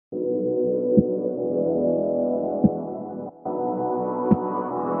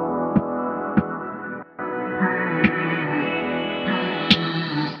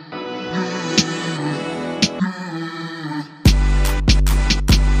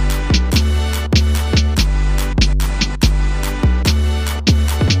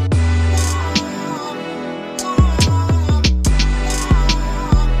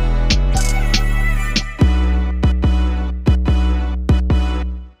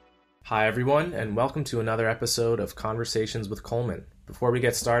Hi, everyone, and welcome to another episode of Conversations with Coleman. Before we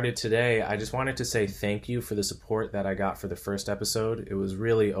get started today, I just wanted to say thank you for the support that I got for the first episode. It was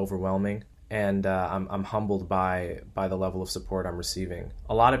really overwhelming, and I'm humbled by the level of support I'm receiving.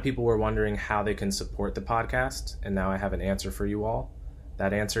 A lot of people were wondering how they can support the podcast, and now I have an answer for you all.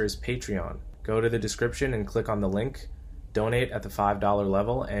 That answer is Patreon. Go to the description and click on the link. Donate at the $5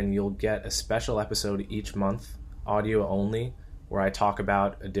 level, and you'll get a special episode each month, audio only, where I talk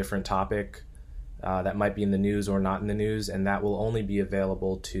about a different topic that might be in the news or not in the news, and that will only be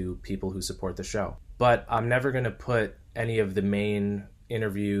available to people who support the show. But I'm never going to put any of the main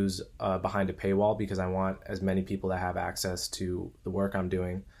interviews behind a paywall because I want as many people to have access to the work I'm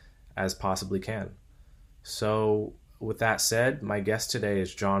doing as possibly can. So with that said, my guest today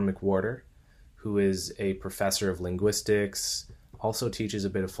is John McWhorter, who is a professor of linguistics, also teaches a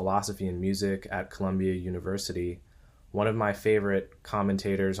bit of philosophy and music at Columbia University, one of my favorite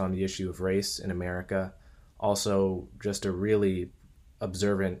commentators on the issue of race in America, also just a really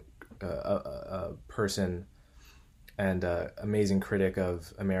observant person and amazing critic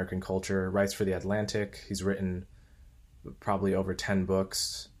of American culture, writes for The Atlantic. He's written probably over 10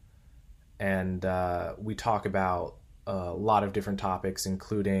 books, and we talk about a lot of different topics,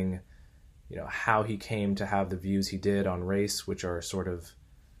 including how he came to have the views he did on race, which are sort of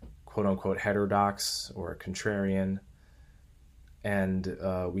quote-unquote heterodox or contrarian. And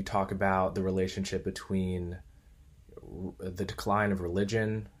we talk about the relationship between the decline of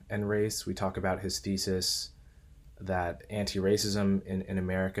religion and race. We talk about his thesis that anti-racism in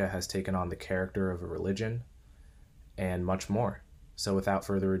America has taken on the character of a religion, and much more. So without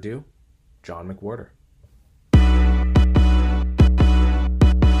further ado, John McWhorter.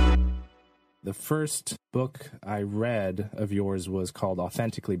 The first book I read of yours was called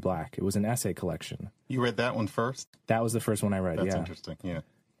Authentically Black. It was an essay collection. You read that one first? That was the first one I read, That's interesting, yeah.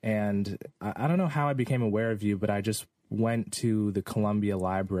 And I don't know how I became aware of you, but I just went to the Columbia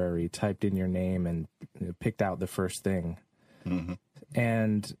Library, typed in your name, and picked out the first thing. Mm-hmm.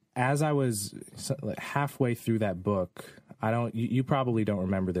 And as I was halfway through that book, you probably don't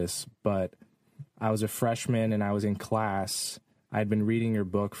remember this, but I was a freshman and I was in class. I'd been reading your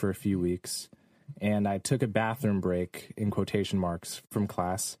book for a few weeks, and I took a bathroom break, in quotation marks, from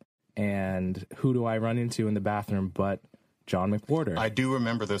class. And who do I run into in the bathroom but John McWhorter? I do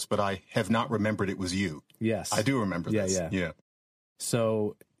remember this, but I have not remembered it was you. Yes. I do remember this. Yeah.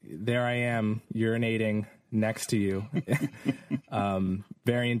 So there I am, urinating next to you,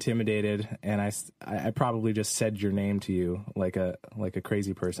 very intimidated, and I probably just said your name to you like a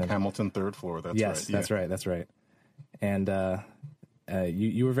crazy person. Hamilton, third floor, that's right. Yes, that's right. And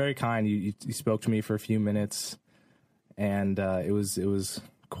you were very kind. You spoke to me for a few minutes, and it was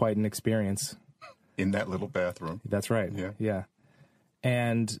quite an experience. In that little bathroom. That's right. Yeah.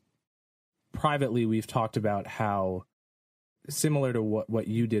 And privately, we've talked about how similar to what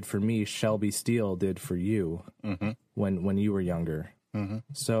you did for me, Shelby Steele did for you when you were younger. Mm-hmm.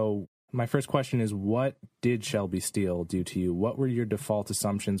 So my first question is, what did Shelby Steele do to you? What were your default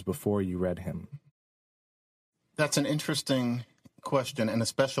assumptions before you read him? That's an interesting question, and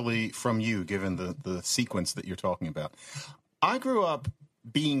especially from you, given the sequence that you're talking about. I grew up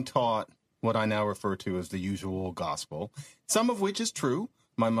being taught what I now refer to as the usual gospel, some of which is true.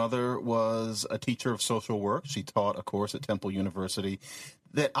 My mother was a teacher of social work. She taught a course at Temple University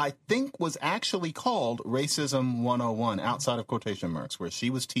that I think was actually called Racism 101, outside of quotation marks, where she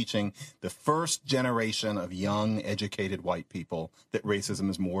was teaching the first generation of young, educated white people that racism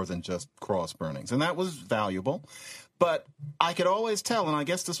is more than just cross burnings. And that was valuable. But I could always tell, and I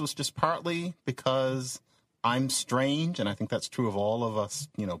guess this was just partly because I'm strange, and I think that's true of all of us,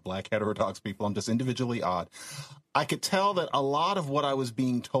 black heterodox people. I'm just individually odd. I could tell that a lot of what I was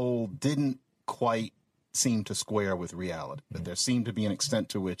being told didn't quite seem to square with reality, that there seemed to be an extent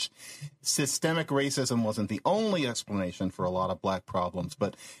to which systemic racism wasn't the only explanation for a lot of black problems,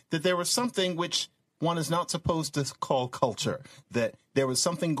 but that there was something which one is not supposed to call culture, that there was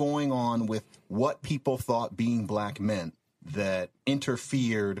something going on with what people thought being black meant that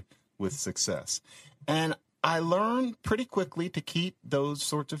interfered with success. And I learned pretty quickly to keep those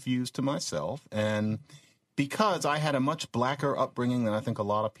sorts of views to myself, and because I had a much blacker upbringing than I think a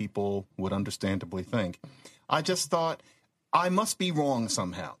lot of people would understandably think, I just thought, I must be wrong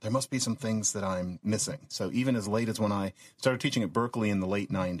somehow. There must be some things that I'm missing. So even as late as when I started teaching at Berkeley in the late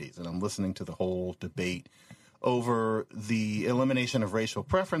 90s, and I'm listening to the whole debate over the elimination of racial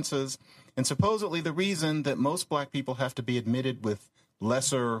preferences, and supposedly the reason that most black people have to be admitted with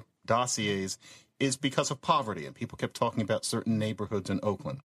lesser dossiers is because of poverty. And people kept talking about certain neighborhoods in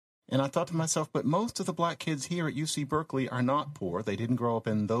Oakland. And I thought to myself, but most of the black kids here at UC Berkeley are not poor. They didn't grow up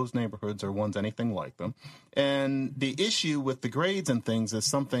in those neighborhoods or ones anything like them. And the issue with the grades and things is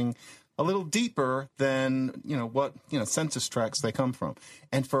something a little deeper than, what, census tracts they come from.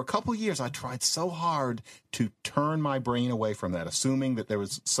 And for a couple years, I tried so hard to turn my brain away from that, assuming that there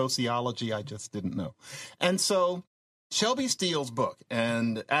was sociology I just didn't know. And so Shelby Steele's book,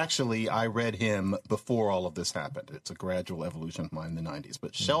 and actually I read him before all of this happened. It's a gradual evolution of mine in the 90s.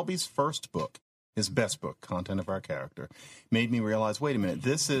 But Shelby's first book, his best book, Content of Our Character, made me realize, wait a minute,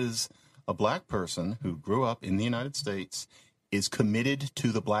 this is a black person who grew up in the United States, is committed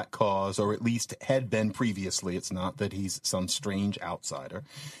to the black cause, or at least had been previously. It's not that he's some strange outsider.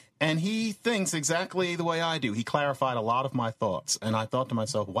 And he thinks exactly the way I do. He clarified a lot of my thoughts. And I thought to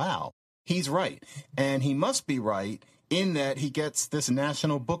myself, wow, he's right. And he must be right in that he gets this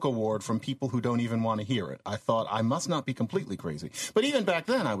National Book Award from people who don't even want to hear it. I thought, I must not be completely crazy. But even back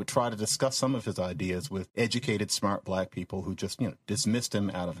then, I would try to discuss some of his ideas with educated, smart black people who just, dismissed him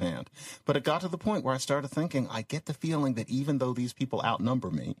out of hand. But it got to the point where I started thinking, I get the feeling that even though these people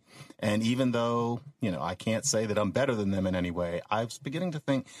outnumber me, and even though, I can't say that I'm better than them in any way, I was beginning to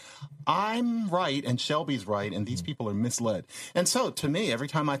think, I'm right and Shelby's right, and these people are misled. And so, to me, every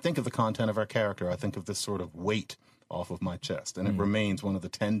time I think of the content of our character, I think of this sort of weight off of my chest, and it remains one of the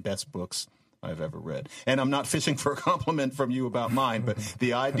 10 best books I've ever read. And I'm not fishing for a compliment from you about mine, but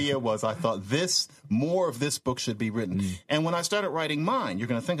the idea was I thought more of this book should be written. And when I started writing mine, you're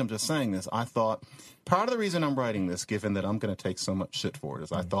going to think I'm just saying this, I thought part of the reason I'm writing this, given that I'm going to take so much shit for it,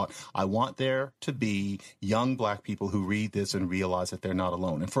 is I thought I want there to be young black people who read this and realize that they're not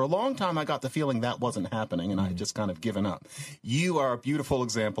alone. And for a long time, I got the feeling that wasn't happening, and I had just kind of given up. You are a beautiful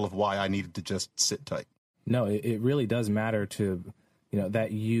example of why I needed to just sit tight. No, it really does matter to,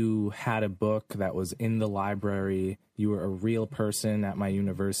 that you had a book that was in the library. You were a real person at my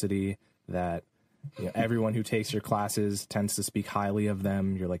university, that everyone who takes your classes tends to speak highly of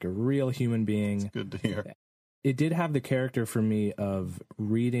them. You're like a real human being. It's good to hear. It did have the character for me of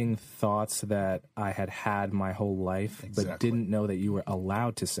reading thoughts that I had my whole life, but didn't know that you were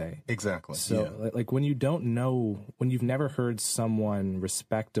allowed to say. Exactly. So like when you don't know, when you've never heard someone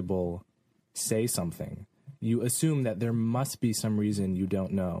respectable say something, you assume that there must be some reason you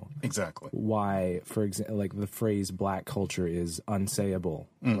don't know. Exactly. Why, for example, like the phrase black culture is unsayable,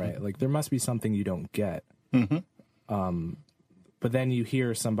 right? Like there must be something you don't get. But then you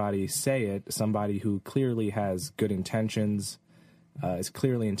hear somebody say it, somebody who clearly has good intentions, is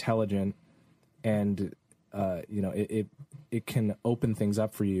clearly intelligent, and, it can open things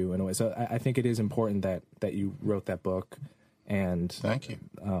up for you in a way. So I think it is important that you wrote that book. And thank you.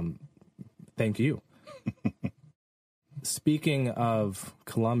 Thank you. Speaking of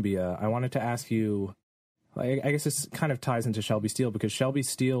Columbia, I wanted to ask you, I guess this kind of ties into Shelby Steele, because Shelby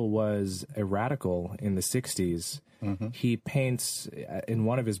Steele was a radical in the 60s. He paints in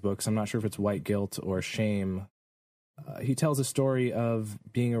one of his books, I'm not sure if it's White Guilt or Shame, he tells a story of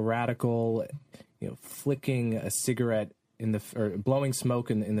being a radical, flicking a cigarette or blowing smoke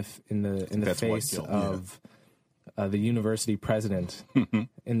in the face of the university president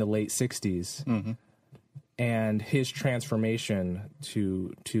in the late 60s. And his transformation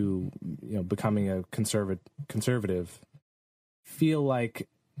to becoming a conservative, feel like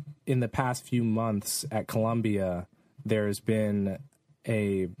in the past few months at Columbia, there has been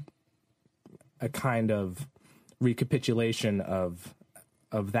a kind of recapitulation of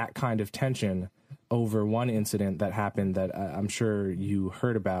that kind of tension over one incident that happened that I'm sure you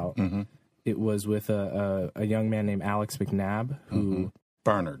heard about. It was with a young man named Alex McNabb, who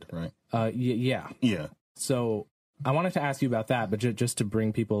Barnard, right? Yeah. So I wanted to ask you about that, but just to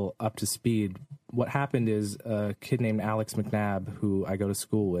bring people up to speed, what happened is a kid named Alex McNabb, who I go to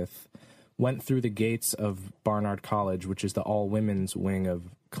school with, went through the gates of Barnard College, which is the all-women's wing of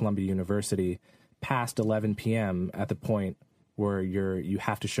Columbia University, past 11 p.m. at the point where you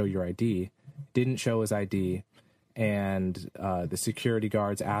have to show your ID. Didn't show his ID, and the security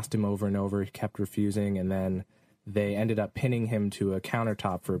guards asked him over and over. He kept refusing, and then they ended up pinning him to a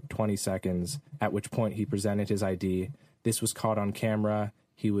countertop for 20 seconds, at which point he presented his ID. This was caught on camera.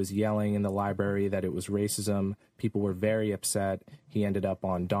 He was yelling in the library that it was racism. People were very upset. He ended up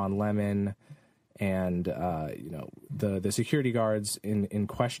on Don Lemon, and the security guards in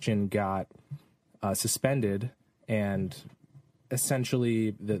question got suspended, and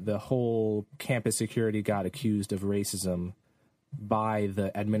essentially the whole campus security got accused of racism by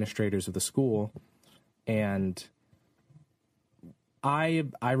the administrators of the school. And I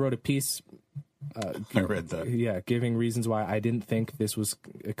wrote a piece. I read that. Yeah, giving reasons why I didn't think this was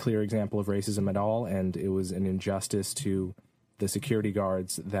a clear example of racism at all, and it was an injustice to the security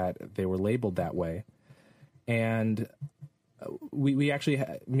guards that they were labeled that way. And we actually,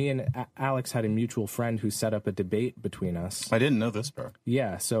 me and Alex had a mutual friend who set up a debate between us. I didn't know this part.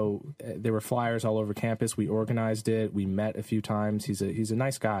 Yeah, so there were flyers all over campus. We organized it. We met a few times. He's a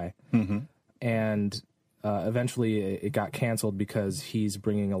nice guy. Mm-hmm. And eventually it got canceled because he's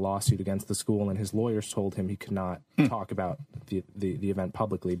bringing a lawsuit against the school, and his lawyers told him he could not talk about the event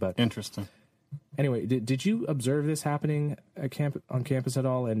publicly. But interesting. Anyway, did you observe this happening at on campus at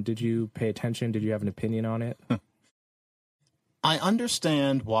all? And did you pay attention? Did you have an opinion on it? I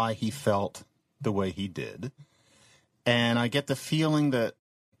understand why he felt the way he did. And I get the feeling that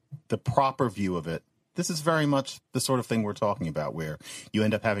the proper view of it, this is very much the sort of thing we're talking about, where you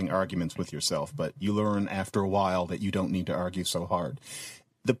end up having arguments with yourself, but you learn after a while that you don't need to argue so hard.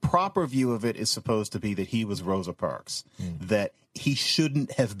 The proper view of it is supposed to be that he was Rosa Parks, that he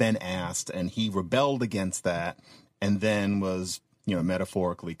shouldn't have been asked, and he rebelled against that, and then was,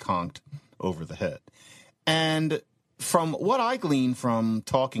 metaphorically conked over the head. And from what I gleaned from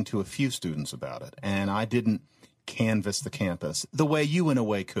talking to a few students about it, and I didn't canvass the campus the way you in a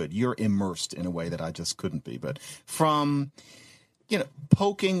way could. You're immersed in a way that I just couldn't be. But from,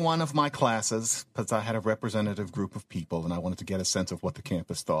 poking one of my classes, because I had a representative group of people and I wanted to get a sense of what the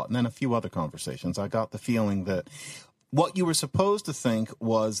campus thought, and then a few other conversations, I got the feeling that what you were supposed to think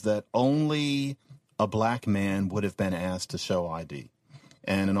was that only a black man would have been asked to show ID.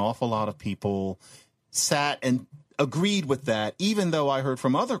 And an awful lot of people sat and agreed with that, even though I heard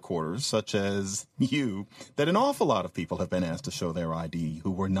from other quarters, such as you, that an awful lot of people have been asked to show their ID who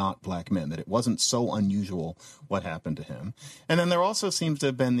were not black men, that it wasn't so unusual what happened to him. And then there also seems to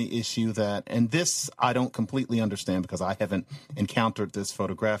have been the issue that, and this I don't completely understand because I haven't encountered this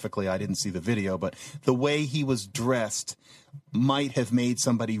photographically, I didn't see the video, but the way he was dressed might have made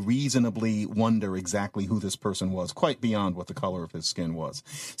somebody reasonably wonder exactly who this person was, quite beyond what the color of his skin was.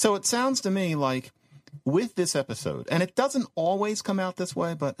 So it sounds to me like with this episode, and it doesn't always come out this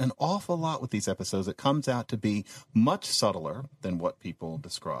way, but an awful lot with these episodes, it comes out to be much subtler than what people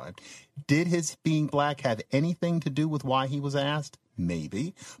described. Did his being black have anything to do with why he was asked?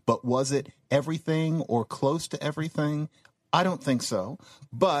 Maybe. But was it everything or close to everything? I don't think so.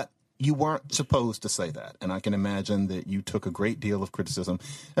 But you weren't supposed to say that. And I can imagine that you took a great deal of criticism,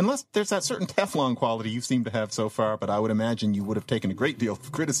 unless there's that certain Teflon quality you seem to have so far, but I would imagine you would have taken a great deal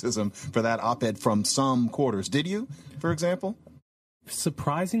of criticism for that op-ed from some quarters. Did you, for example?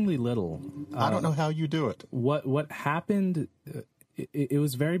 Surprisingly little. I don't know how you do it. What happened, it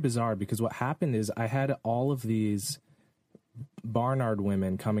was very bizarre, because what happened is I had all of these Barnard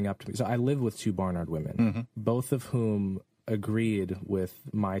women coming up to me. So I live with two Barnard women, both of whom agreed with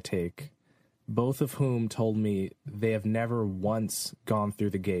my take, both of whom told me they have never once gone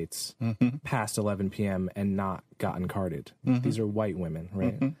through the gates past 11 p.m. and not gotten carded. These are white women,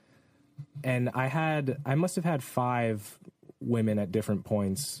 right? And I must have had 5 women at different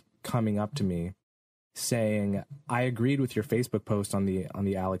points coming up to me saying, I agreed with your Facebook post on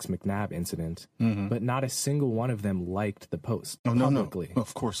the Alex McNabb incident, but not a single one of them liked the post publicly. No,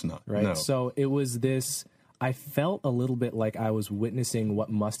 of course not. Right? No. So it was this, I felt a little bit like I was witnessing what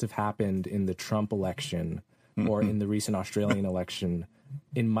must have happened in the Trump election or in the recent Australian election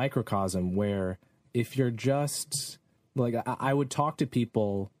in microcosm, where if you're just, like, I would talk to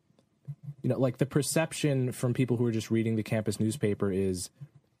people, like the perception from people who are just reading the campus newspaper is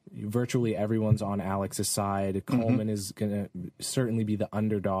virtually everyone's on Alex's side. Coleman is going to certainly be the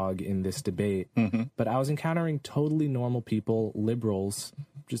underdog in this debate. But I was encountering totally normal people, liberals,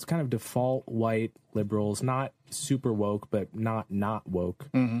 just kind of default white liberals, not super woke, but not woke,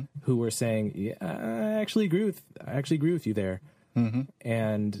 who were saying, "Yeah, I actually agree with you there,"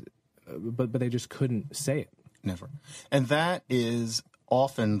 and but they just couldn't say it. Never, and that is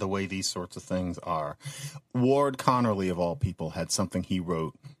often the way these sorts of things are. Ward Connerly, of all people, had something he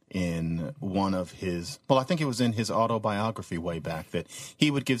wrote in one of his, I think it was in his autobiography way back, that he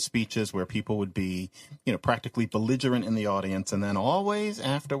would give speeches where people would be, practically belligerent in the audience, and then always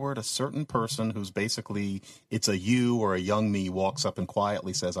afterward a certain person who's basically, it's a you or a young me, walks up and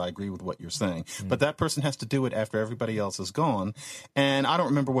quietly says, I agree with what you're saying. But that person has to do it after everybody else is gone. And I don't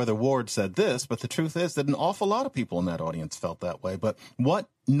remember whether Ward said this, but the truth is that an awful lot of people in that audience felt that way. But what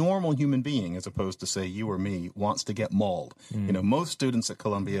normal human being, as opposed to, say, you or me, wants to get mauled? Most students at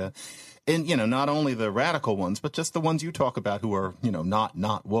Columbia, And, not only the radical ones, but just the ones you talk about who are,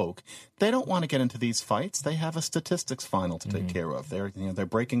 not woke. They don't want to get into these fights. They have a statistics final to take care of. They're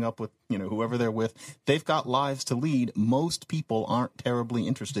breaking up with, whoever they're with. They've got lives to lead. Most people aren't terribly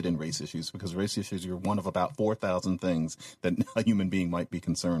interested in race issues because race issues are one of about 4,000 things that a human being might be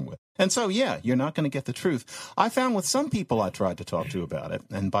concerned with. And so, yeah, you're not going to get the truth. I found with some people I tried to talk to about it,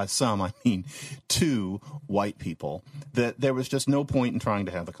 and by some I mean 2 white people, that there was just no point in trying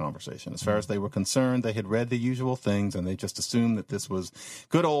to have the conversation. As far as they were concerned, they had read the usual things, and they just assumed that this was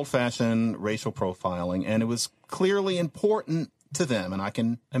good old-fashioned racial profiling, and it was clearly important to them. And I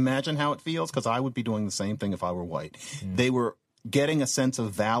can imagine how it feels, because I would be doing the same thing if I were white. They were getting a sense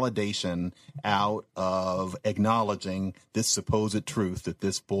of validation out of acknowledging this supposed truth that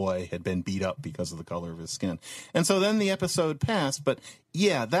this boy had been beat up because of the color of his skin. And so then the episode passed. But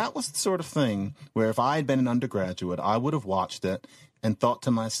yeah, that was the sort of thing where if I had been an undergraduate, I would have watched it and thought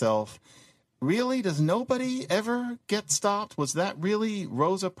to myself, really? Does nobody ever get stopped? Was that really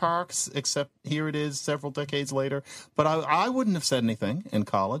Rosa Parks, except here it is several decades later? But I wouldn't have said anything in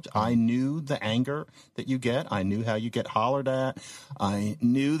college. I knew the anger that you get. I knew how you get hollered at. I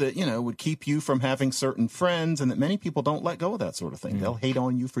knew that, it would keep you from having certain friends, and that many people don't let go of that sort of thing. They'll hate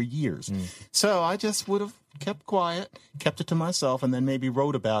on you for years. So I just would have kept quiet, kept it to myself, and then maybe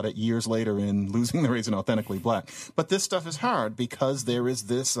wrote about it years later in Losing the Race and Authentically Black. But this stuff is hard because there is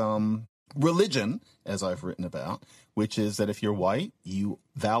this religion, as I've written about, which is that if you're white, you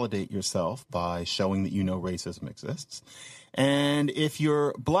validate yourself by showing that racism exists. And if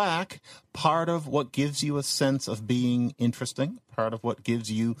you're black, part of what gives you a sense of being interesting, part of what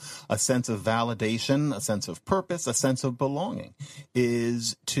gives you a sense of validation, a sense of purpose, a sense of belonging,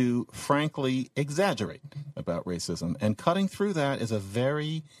 is to frankly exaggerate about racism. And cutting through that is a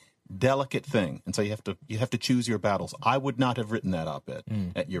very delicate thing, and so you have to choose your battles. I would not have written that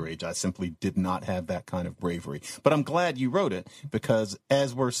op-ed at your age. I simply did not have that kind of bravery. But I'm glad you wrote it, because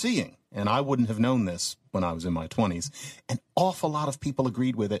as we're seeing, and I wouldn't have known this when I was in my 20s, an awful lot of people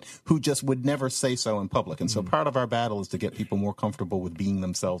agreed with it who just would never say so in public. And so part of our battle is to get people more comfortable with being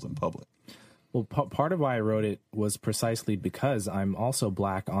themselves in public. Well, part of why I wrote it was precisely because I'm also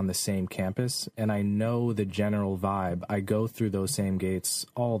black on the same campus, and I know the general vibe. I go through those same gates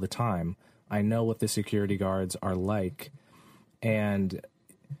all the time. I know what the security guards are like. And,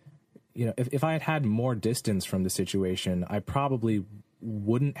 if I had had more distance from the situation, I probably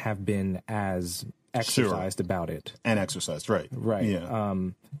wouldn't have been as exercised about it. And exercised, right. Right. Yeah.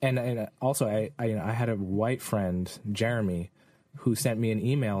 And also, I had a white friend, Jeremy, who sent me an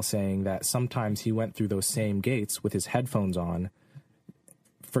email saying that sometimes he went through those same gates with his headphones on,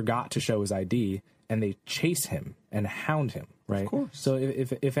 forgot to show his ID, and they chase him and hound him, right? Of course. So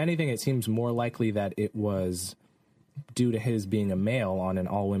if anything, it seems more likely that it was due to his being a male on an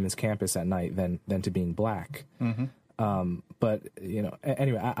all-women's campus at night than to being black. But,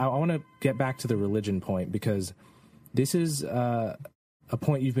 anyway, I want to get back to the religion point, because this is a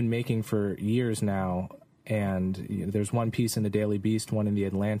point you've been making for years now. And there's one piece in the Daily Beast, one in the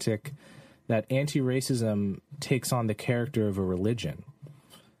Atlantic, that anti-racism takes on the character of a religion.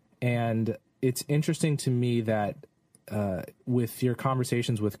 And it's interesting to me that with your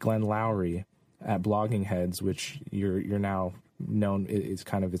conversations with Glenn Lowry at Blogging Heads, which you're now known is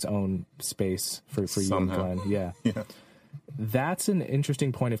kind of its own space for you and Glenn. Yeah. That's an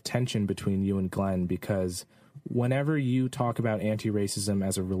interesting point of tension between you and Glenn, because whenever you talk about anti-racism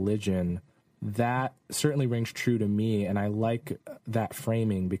as a religion, that certainly rings true to me, and I like that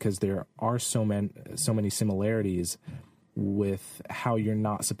framing because there are so many similarities with how you're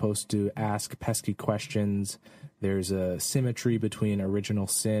not supposed to ask pesky questions. There's a symmetry between original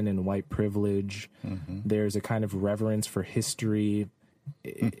sin and white privilege. There's a kind of reverence for history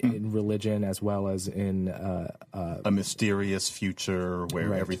in religion, as well as in a mysterious future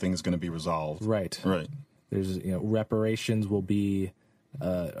where everything is going to be resolved. Right. There's reparations will be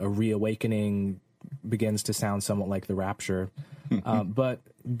a reawakening, begins to sound somewhat like the rapture. But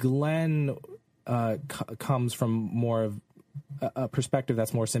Glenn comes from more of a perspective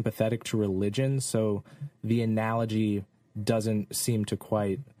that's more sympathetic to religion, so the analogy doesn't seem to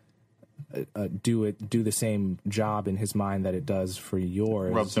quite do the same job in his mind that it does for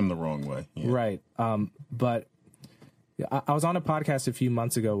yours. Rubs him the wrong way. Yeah. Right. But I was on a podcast a few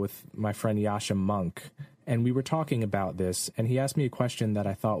months ago with my friend Yasha Monk, and we were talking about this, and he asked me a question that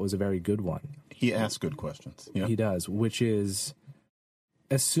I thought was a very good one. He asks good questions. Yeah. He does, which is,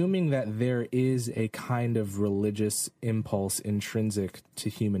 assuming that there is a kind of religious impulse intrinsic to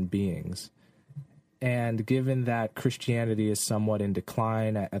human beings, and given that Christianity is somewhat in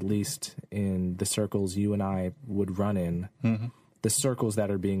decline, at least in the circles you and I would run in, the circles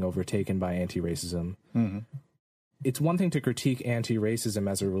that are being overtaken by anti-racism. It's one thing to critique anti-racism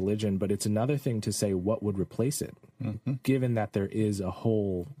as a religion, but it's another thing to say what would replace it, given that there is a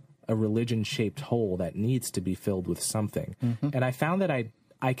religion-shaped hole that needs to be filled with something. And I found that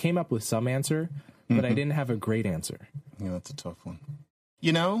I came up with some answer, but I didn't have a great answer. Yeah, that's a tough one.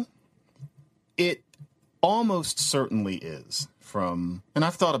 You know, it almost certainly is and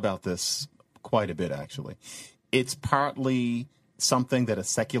I've thought about this quite a bit, actually. It's partly something that a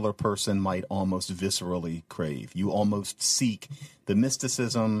secular person might almost viscerally crave. You almost seek the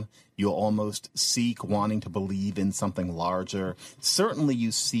mysticism. You almost seek wanting to believe in something larger. Certainly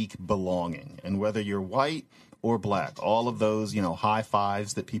you seek belonging. And whether you're white or black, all of those, high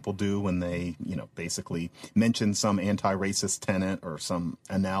fives that people do when they, basically mention some anti-racist tenet or some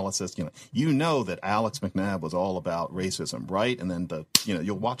analysis, you know that Alex McNabb was all about racism, right? And then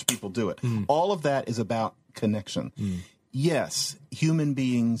you'll watch people do it. All of that is about connection. Yes, human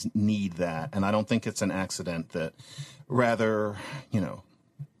beings need that. And I don't think it's an accident that rather,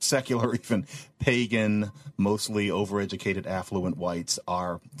 secular, even pagan, mostly overeducated, affluent whites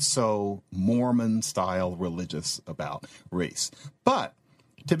are so Mormon-style religious about race. But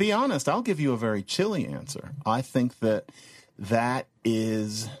to be honest, I'll give you a very chilly answer. I think that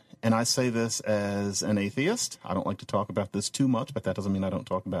is, and I say this as an atheist. I don't like to talk about this too much, but that doesn't mean I don't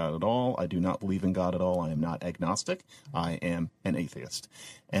talk about it at all. I do not believe in God at all. I am not agnostic. I am an atheist.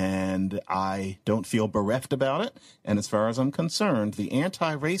 And I don't feel bereft about it. And as far as I'm concerned, the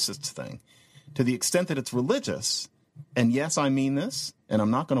anti-racist thing, to the extent that it's religious, and yes, I mean this, and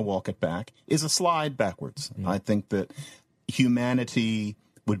I'm not going to walk it back, is a slide backwards. I think that humanity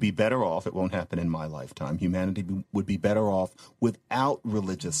would be better off, it won't happen in my lifetime, humanity would be better off without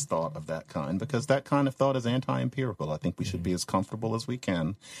religious thought of that kind, because that kind of thought is anti-empirical. I think we should be as comfortable as we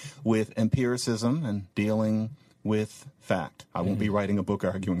can with empiricism and dealing with fact. I won't be writing a book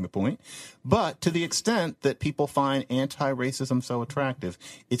arguing the point. But to the extent that people find anti-racism so attractive,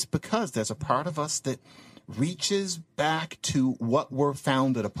 it's because there's a part of us that reaches back to what we're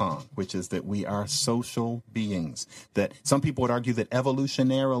founded upon, which is that we are social beings. That some people would argue that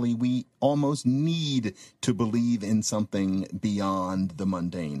evolutionarily we almost need to believe in something beyond the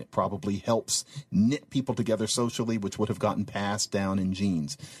mundane. It probably helps knit people together socially, which would have gotten passed down in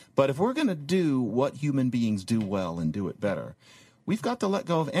genes. But if we're going to do what human beings do well and do it better, we've got to let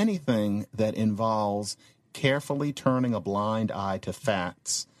go of anything that involves carefully turning a blind eye to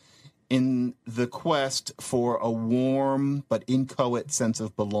facts in the quest for a warm but inchoate sense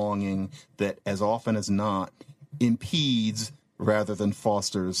of belonging that, as often as not, impedes rather than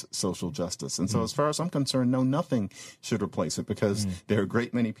fosters social justice. And so as far as I'm concerned, no, nothing should replace it, because there are a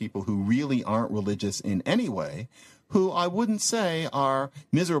great many people who really aren't religious in any way who I wouldn't say are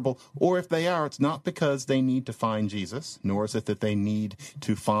miserable, or if they are, it's not because they need to find Jesus, nor is it that they need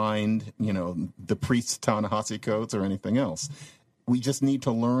to find, the priest's Ta-Nehisi codes or anything else. We just need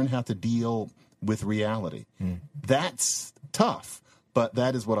to learn how to deal with reality. That's tough, but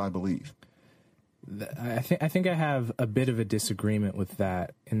that is what I believe. I think I have a bit of a disagreement with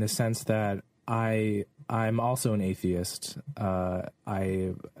that, in the sense that I'm also an atheist. I'm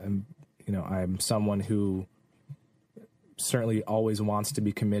someone who certainly always wants to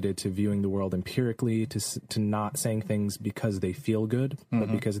be committed to viewing the world empirically, to not saying things because they feel good,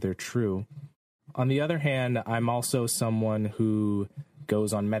 but because they're true. On the other hand, I'm also someone who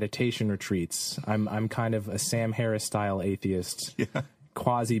goes on meditation retreats. I'm kind of a Sam Harris style atheist,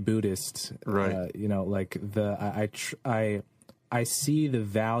 quasi-Buddhist. Right. I see the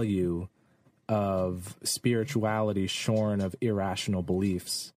value of spirituality shorn of irrational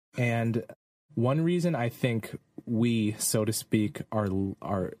beliefs. And one reason I think we, so to speak,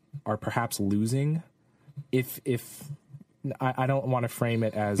 are perhaps losing, if I don't want to frame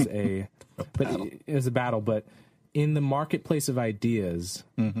it as a battle, but in the marketplace of ideas,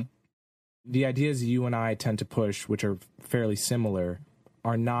 the ideas you and I tend to push, which are fairly similar,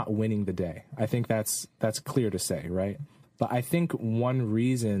 are not winning the day. I think that's clear to say, right? But I think one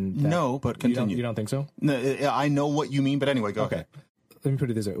reason no, but continue. You don't think so? No, I know what you mean, but anyway, go ahead. Let me put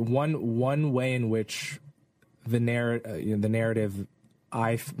it this way: one way in which the narrative,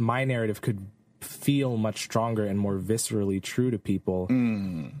 my narrative could feel much stronger and more viscerally true to people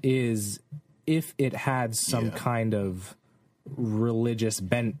is if it had some kind of religious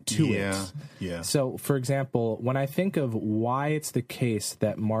bent to it. Yeah. So, for example, when I think of why it's the case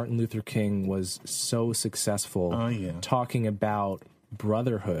that Martin Luther King was so successful talking about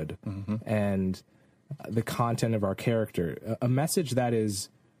brotherhood and the content of our character, a message that is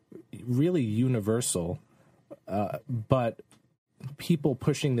really universal, but people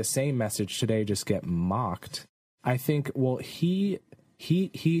pushing the same message today just get mocked. I think, well, he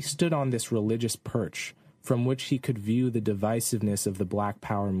stood on this religious perch from which he could view the divisiveness of the Black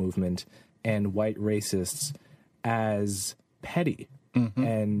Power movement and white racists as petty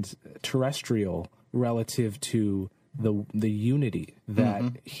and terrestrial relative to the unity that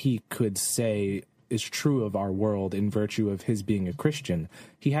he could say is true of our world in virtue of his being a Christian.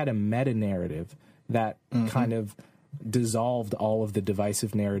 He had a meta-narrative that kind of dissolved all of the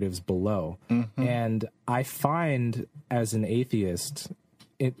divisive narratives below. And I find, as an atheist,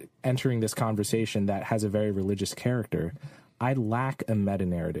 entering this conversation that has a very religious character, I lack a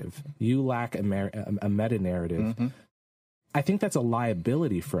meta-narrative. You lack a meta-narrative. I think that's a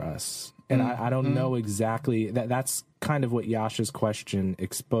liability for us. And I don't know exactly, that's kind of what Yasha's question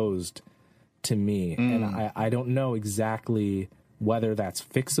exposed to me. And I don't know exactly whether that's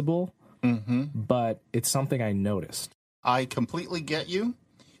fixable, but it's something I noticed. I completely get you,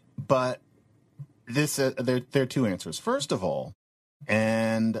 but there are two answers. First of all,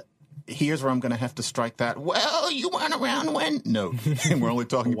 and here's where I'm going to have to strike that, well, you weren't around when? No, we're only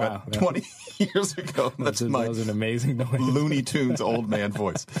talking about 20 years ago. That was an amazing noise. Looney Tunes old man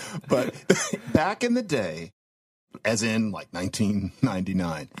voice. But back in the day, as in like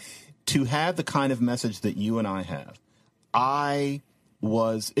 1999, to have the kind of message that you and I have,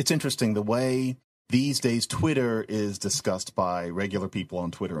 it's interesting the way these days Twitter is discussed by regular people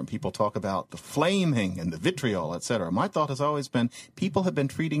on Twitter, and people talk about the flaming and the vitriol, etc. My thought has always been, people have been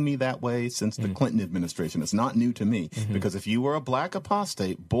treating me that way since the Clinton administration. It's not new to me, because if you were a black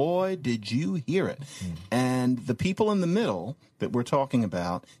apostate, boy, did you hear it. And the people in the middle that we're talking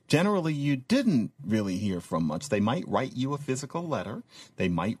about, generally you didn't really hear from much. They might write you a physical letter. They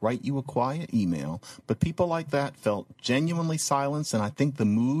might write you a quiet email. But people like that felt genuinely silenced, and I think the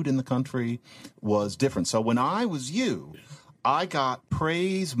mood in the country was different. So when I was you, I got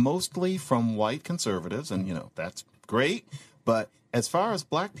praise mostly from white conservatives, and, that's great. But as far as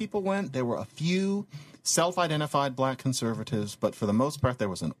black people went, there were a few self-identified black conservatives, but for the most part, there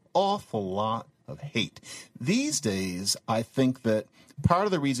was an awful lot of hate. These days, I think that part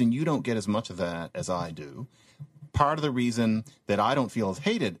of the reason you don't get as much of that as I do, part of the reason that I don't feel as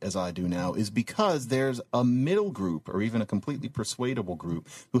hated as I do now, is because there's a middle group, or even a completely persuadable group,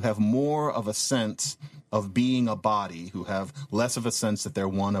 who have more of a sense of being a body, who have less of a sense that they're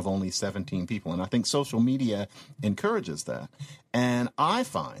one of only 17 people. And I think social media encourages that. And I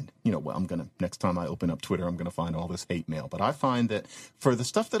find, next time I open up Twitter, I'm going to find all this hate mail. But I find that for the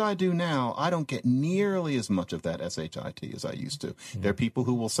stuff that I do now, I don't get nearly as much of that shit as I used to. There are people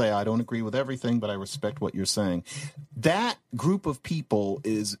who will say, I don't agree with everything, but I respect what you're saying. That group of people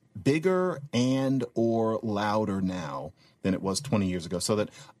is bigger and or louder now than it was 20 years ago. So that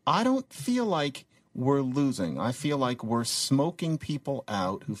I don't feel like we're losing. I feel like we're smoking people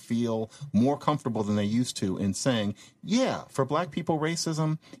out who feel more comfortable than they used to in saying, yeah, for black people,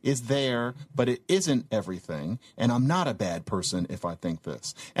 racism is there, but it isn't everything. And I'm not a bad person if I think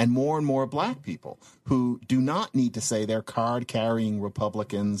this. And more black people who do not need to say they're card-carrying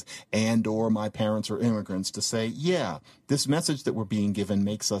Republicans and or my parents are immigrants to say, yeah, this message that we're being given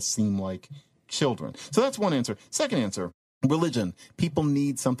makes us seem like children. So that's one answer. Second answer, religion. People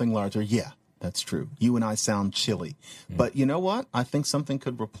need something larger. Yeah. That's true. You and I sound chilly. But you know what? I think something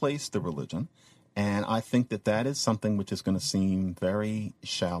could replace the religion. And I think that is something which is going to seem very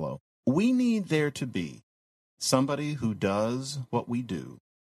shallow. We need there to be somebody who does what we do,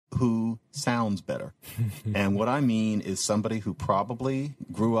 who sounds better. And what I mean is somebody who probably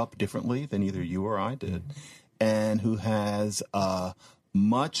grew up differently than either you or I did, and who has a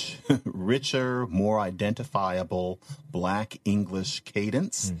much richer, more identifiable black English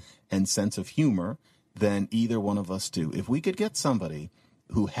cadence and sense of humor than either one of us do. If we could get somebody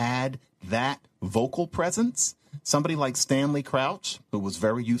who had that vocal presence, somebody like Stanley Crouch, who was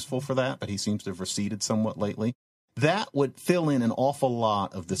very useful for that, but he seems to have receded somewhat lately, that would fill in an awful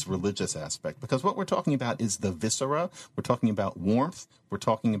lot of this religious aspect. Because what we're talking about is the viscera. We're talking about warmth. We're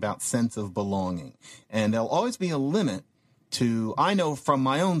talking about sense of belonging. And there'll always be a limit to, I know from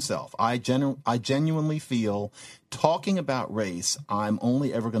my own self, I genuinely feel talking about race, I'm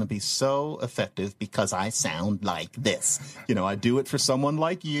only ever going to be so effective because I sound like this. I do it for someone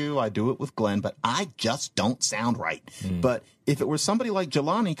like you, I do it with Glenn, but I just don't sound right. But if it were somebody like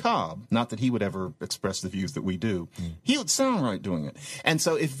Jelani Cobb, not that he would ever express the views that we do, he would sound right doing it. And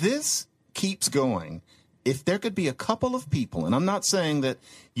so if this keeps going, if there could be a couple of people, and I'm not saying that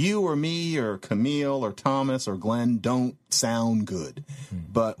you or me or Camille or Thomas or Glenn don't sound good,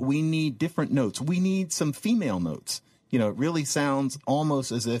 but we need different notes. We need some female notes. It really sounds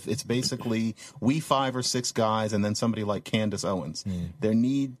almost as if it's basically we 5 or 6 guys and then somebody like Candace Owens. There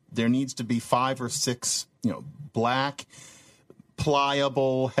needs to be 5 or 6, black,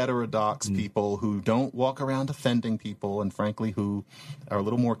 pliable, heterodox people who don't walk around offending people and, frankly, who are a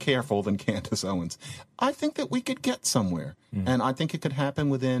little more careful than Candace Owens. I think that we could get somewhere. And I think it could happen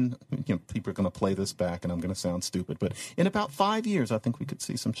within, people are going to play this back and I'm going to sound stupid, but in about 5 years, I think we could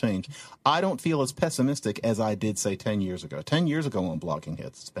see some change. I don't feel as pessimistic as I did, say, 10 years ago. 10 years ago on Blogging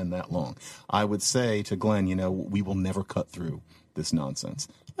Hits, it's been that long. I would say to Glenn, we will never cut through this nonsense.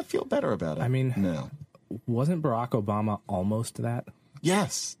 I feel better about it. I mean, now. Wasn't Barack Obama almost that?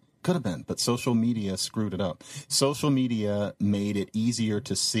 Yes, could have been, but social media screwed it up. Social media made it easier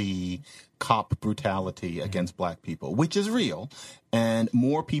to see cop brutality against black people, which is real, and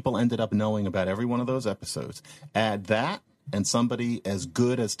more people ended up knowing about every one of those episodes. Add that and somebody as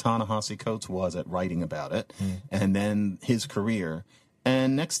good as Ta-Nehisi Coates was at writing about it, and then his career,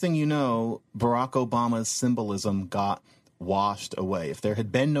 and next thing you know, Barack Obama's symbolism got washed away. If there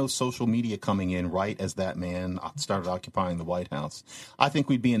had been no social media coming in right as that man started occupying the White House, I think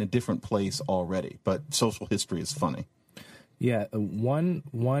we'd be in a different place already. But social history is funny. Yeah, one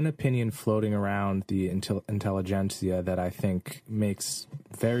opinion floating around the intelligentsia that I think makes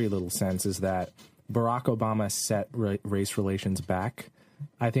very little sense is that Barack Obama set race relations back.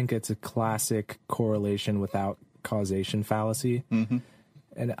 I think it's a classic correlation without causation fallacy.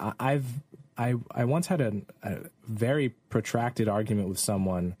 And I once had a very protracted argument with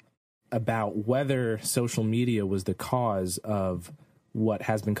someone about whether social media was the cause of what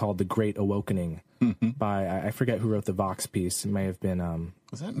has been called the Great Awakening by, I forget who wrote the Vox piece. It may have been...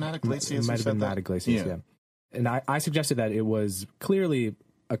 was that Matt Iglesias? It might have been Matt Iglesias, yeah. And I suggested that it was clearly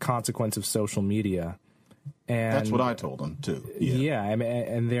a consequence of social media. And that's what I told him, too. Yeah,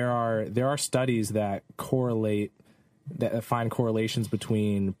 and there are studies that correlate, that find correlations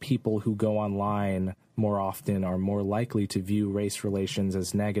between people who go online more often are more likely to view race relations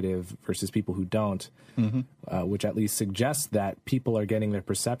as negative versus people who don't, which at least suggests that people are getting their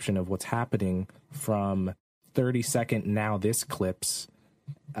perception of what's happening from 30-second now this clips,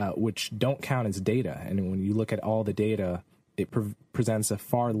 which don't count as data. And when you look at all the data, it presents a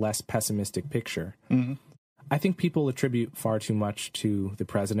far less pessimistic picture. I think people attribute far too much to the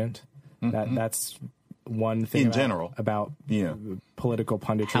president. That's one thing in general about political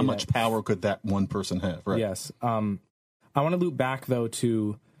punditry. How much power could that one person have? Right. Yes. I want to loop back though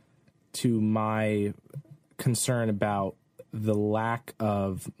to my concern about the lack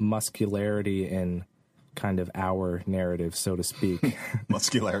of muscularity in kind of our narrative, so to speak.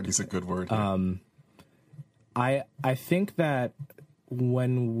 Muscularity is a good word. I think that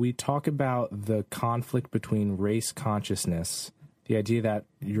when we talk about the conflict between race consciousness, the idea that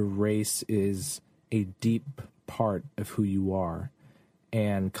your race is a deep part of who you are,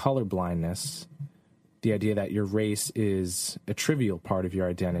 and colorblindness, the idea that your race is a trivial part of your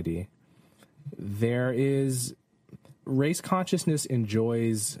identity, race consciousness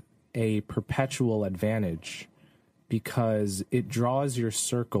enjoys a perpetual advantage because it draws your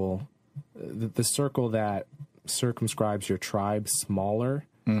circle, the circle that circumscribes your tribe, smaller,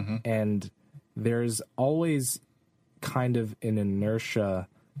 and there's always kind of an inertia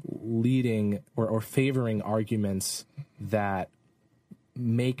leading or favoring arguments that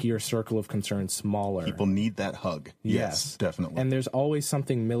make your circle of concern smaller. People need that hug. Yes, definitely. And there's always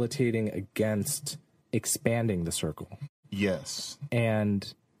something militating against expanding the circle. Yes.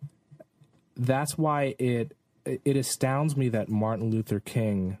 And that's why it astounds me that Martin Luther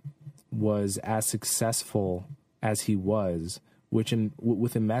King was as successful as he was,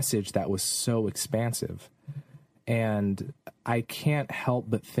 with a message that was so expansive. And I can't help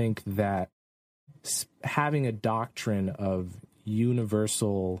but think that having a doctrine of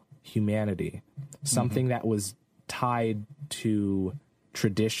universal humanity, something that was tied to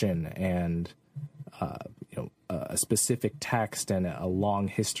tradition and a specific text and a long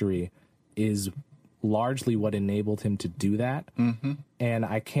history, is largely what enabled him to do that. And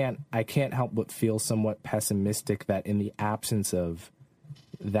I can't help but feel somewhat pessimistic that in the absence of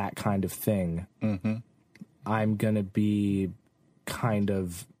that kind of thing, I'm going to be having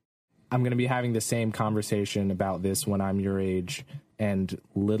the same conversation about this when I'm your age, and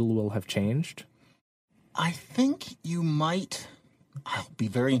little will have changed. I think you might. I'll be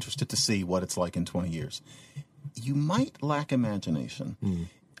very interested to see what it's like in 20 years. You might lack imagination.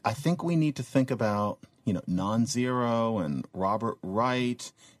 I think we need to think about, non-zero and Robert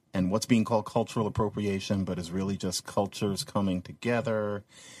Wright and what's being called cultural appropriation, but is really just cultures coming together.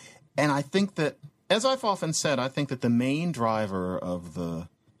 And I think that, as I've often said, I think that the main driver of the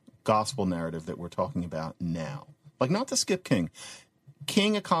gospel narrative that we're talking about now, Like, not to skip King.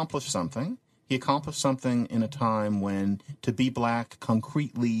 King accomplished something. He accomplished something in a time when to be black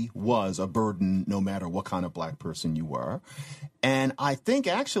concretely was a burden, no matter what kind of black person you were. And I think,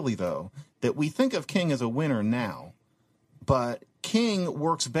 actually, though, that we think of King as a winner now, but King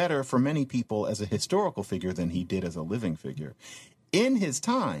works better for many people as a historical figure than he did as a living figure. In his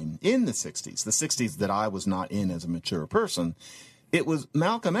time, in the 60s that I was not in as a mature person, it was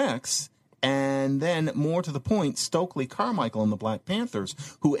Malcolm X and then, more to the point, Stokely Carmichael and the Black Panthers,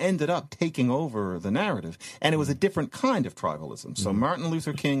 who ended up taking over the narrative. And it was a different kind of tribalism. So Martin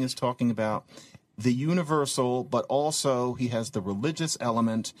Luther King is talking about the universal, but also he has the religious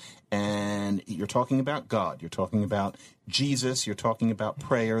element, and you're talking about God, you're talking about Jesus, you're talking about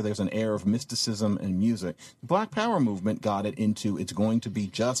prayer, there's an air of mysticism and music. The Black Power movement got it into, it's going to be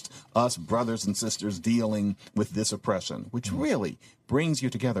just us brothers and sisters dealing with this oppression, which really brings you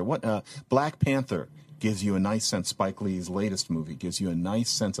together. What Black Panther gives you a nice sense, Spike Lee's latest movie gives you a nice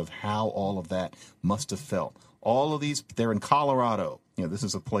sense of how all of that must have felt. All of these, they're in Colorado. You know, this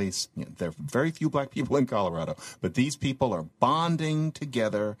is a place, there are very few black people in Colorado, but these people are bonding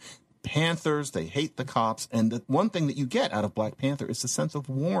together. Panthers, they hate the cops. And the one thing that you get out of Black Panther is the sense of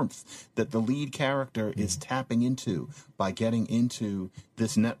warmth that the lead character is tapping into by getting into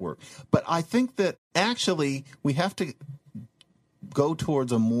this network. But I think that actually we have to go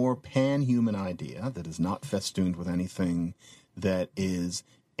towards a more pan-human idea that is not festooned with anything that is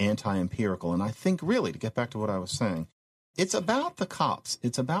anti-empirical. And I think, really, to get back to what I was saying, it's about the cops.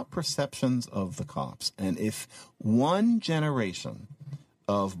 It's about perceptions of the cops. And if one generation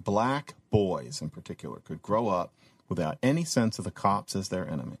of black boys in particular could grow up without any sense of the cops as their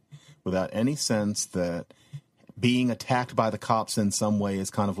enemy, without any sense that being attacked by the cops in some way is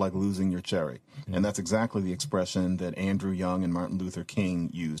kind of like losing your cherry. And that's exactly the expression that Andrew Young and Martin Luther King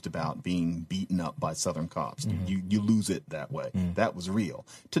used about being beaten up by Southern cops. You lose it that way. That was real.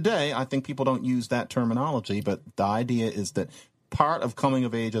 Today, I think people don't use that terminology, but the idea is that part of coming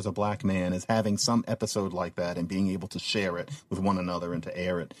of age as a black man is having some episode like that and being able to share it with one another and to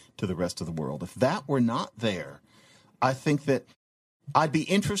air it to the rest of the world. If that were not there, I think that I'd be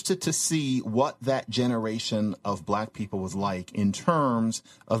interested to see what that generation of black people was like in terms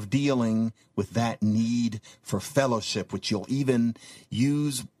of dealing with that need for fellowship, which you'll even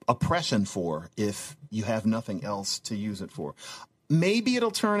use oppression for if you have nothing else to use it for. Maybe it'll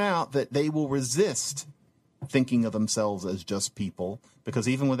turn out that they will resist thinking of themselves as just people, because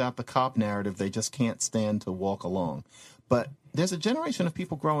even without the cop narrative, they just can't stand to walk along. But there's a generation of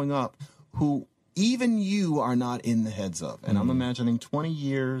people growing up who even you are not in the heads of. And I'm imagining 20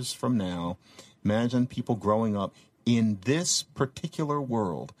 years from now, imagine people growing up in this particular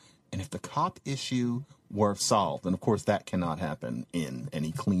world. And if the cop issue were solved, and of course that cannot happen in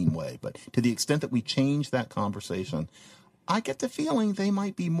any clean way, but to the extent that we change that conversation, I get the feeling they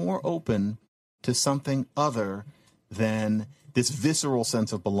might be more open to something other than this visceral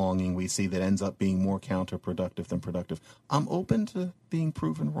sense of belonging we see that ends up being more counterproductive than productive. I'm open to being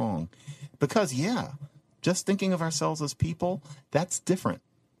proven wrong because, just thinking of ourselves as people, that's different.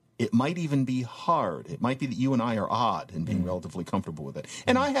 It might even be hard. It might be that you and I are odd in being relatively comfortable with it.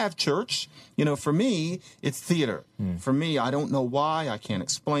 And I have church. You know, for me, it's theater. For me, I don't know why. I can't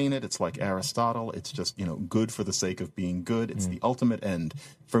explain it. It's like Aristotle. It's just, good for the sake of being good. It's the ultimate end.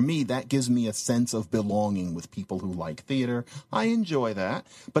 For me, that gives me a sense of belonging with people who like theater. I enjoy that.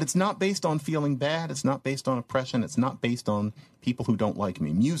 But it's not based on feeling bad. It's not based on oppression. It's not based on people who don't like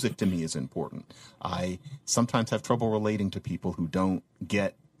me. Music to me is important. I sometimes have trouble relating to people who don't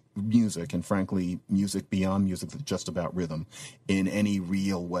get music, and frankly, music beyond music that's just about rhythm in any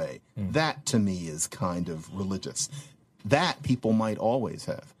real way. That, to me, is kind of religious. That people might always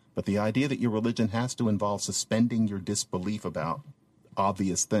have. But the idea that your religion has to involve suspending your disbelief about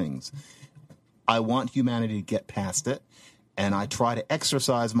obvious things, I want humanity to get past it, and I try to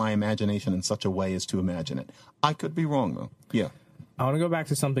exercise my imagination in such a way as to imagine it. I could be wrong, though. Yeah. I want to go back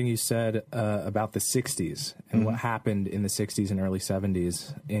to something you said about the 60s and what happened in the 60s and early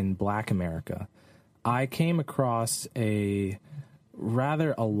 70s in Black America. I came across a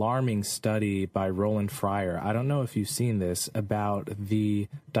rather alarming study by Roland Fryer. I don't know if you've seen this, about the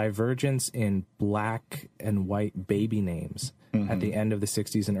divergence in black and white baby names at the end of the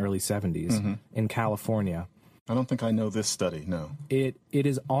 60s and early 70s in California. I don't think I know this study, no. It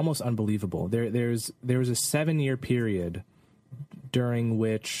is almost unbelievable. There was a 7-year period during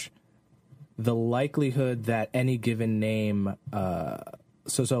which the likelihood that any given name,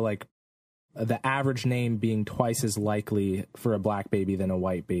 so like the average name being twice as likely for a black baby than a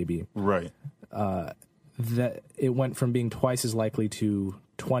white baby. Right. That it went from being twice as likely to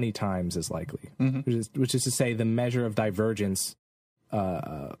 20 times as likely, which is to say the measure of divergence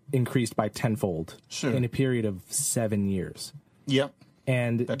increased by tenfold in a period of 7 years. Yep.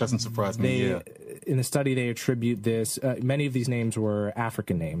 And that doesn't surprise me. In the study, they attribute this. Many of these names were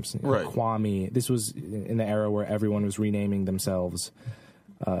African names. Right. Kwame. This was in the era where everyone was renaming themselves.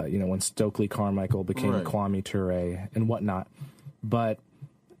 When Stokely Carmichael became Kwame Ture and whatnot. But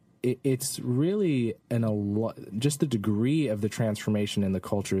it's really just the degree of the transformation in the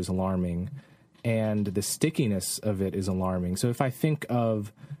culture is alarming, and the stickiness of it is alarming. So if I think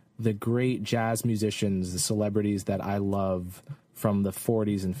of the great jazz musicians, the celebrities that I love from the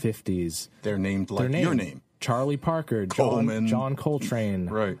 40s and 50s, they're named like your name. Charlie Parker, Coleman, John Coltrane.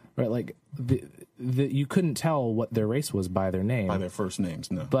 Right. Like you couldn't tell what their race was by their name. By their first names,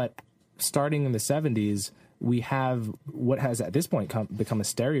 no. But starting in the 70s, we have what has at this point become a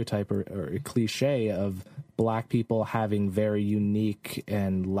stereotype or a cliche of black people having very unique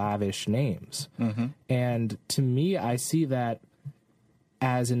and lavish names. And to me, I see that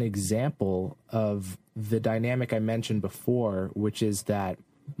as an example of the dynamic I mentioned before, which is that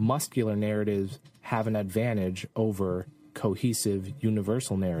muscular narratives have an advantage over cohesive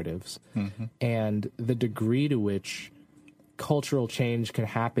universal narratives. And the degree to which cultural change can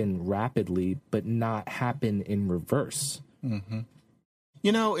happen rapidly but not happen in reverse.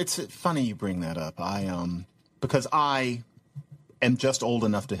 It's funny you bring that up. Because I am just old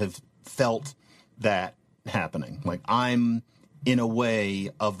enough to have felt that happening. Like, I'm in a way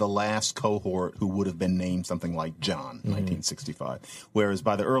of the last cohort who would have been named something like John, 1965. Whereas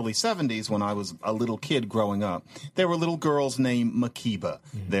by the early 70s, when I was a little kid growing up, there were little girls named Makiba.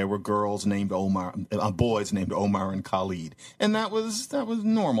 There were girls named Omar, boys named Omar and Khalid. And that was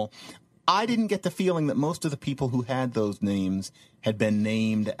normal. I didn't get the feeling that most of the people who had those names had been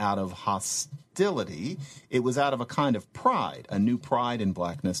named out of hostility. It was out of a kind of pride, a new pride in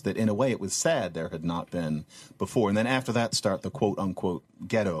blackness that in a way it was sad there had not been before. And then after that start the quote-unquote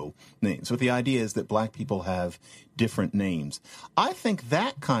ghetto names. So the idea is that black people have different names. I think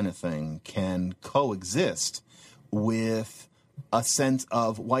that kind of thing can coexist with a sense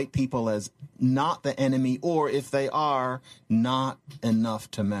of white people as not the enemy, or if they are, not enough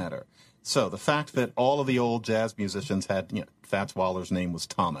to matter. So the fact that all of the old jazz musicians had, Fats Waller's name was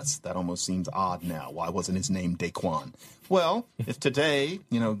Thomas. That almost seems odd now. Why wasn't his name Daquan? Well, if today,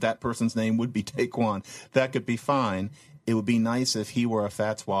 that person's name would be Daquan, that could be fine. It would be nice if he were a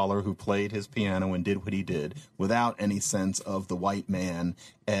Fats Waller who played his piano and did what he did without any sense of the white man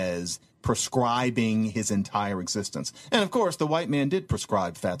as prescribing his entire existence. And, of course, the white man did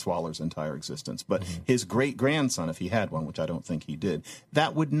prescribe Fats Waller's entire existence. But his great-grandson, if he had one, which I don't think he did,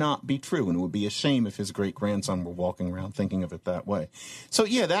 that would not be true. And it would be a shame if his great-grandson were walking around thinking of it that way. So,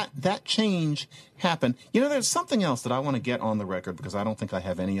 yeah, that change happened. There's something else that I want to get on the record because I don't think I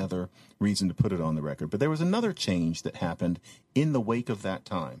have any other reason to put it on the record. But there was another change that happened in the wake of that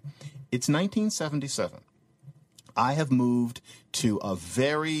time. It's 1977. I have moved to a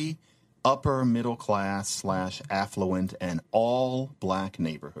very upper middle class / affluent and all black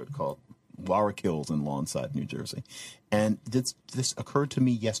neighborhood called Warwick Hills in Lawnside, New Jersey. And this occurred to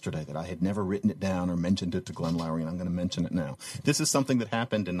me yesterday that I had never written it down or mentioned it to Glenn Lowry, and I'm going to mention it now. This is something that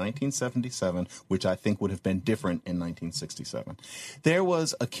happened in 1977, which I think would have been different in 1967. There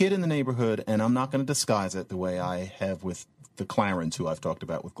was a kid in the neighborhood, and I'm not going to disguise it the way I have with the Clarence, who I've talked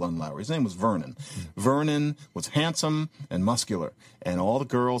about with Glenn Lowry. His name was Vernon. Vernon was handsome and muscular, and all the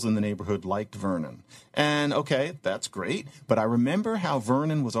girls in the neighborhood liked Vernon. And, okay, that's great, but I remember how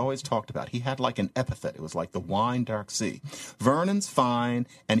Vernon was always talked about. He had like an epithet. It was like the wine dark sea. Vernon's fine,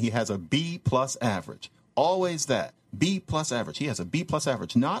 and he has a B+ average. Always that. B+ average. He has a B+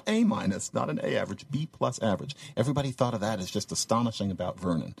 average, not A-, not an A average, B+ average. Everybody thought of that as just astonishing about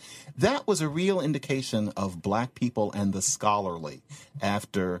Vernon. That was a real indication of black people and the scholarly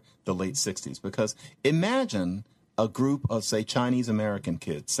after the late 60s, because imagine a group of, say, Chinese American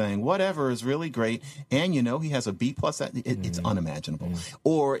kids saying whatever is really great, and he has a B+. It's unimaginable.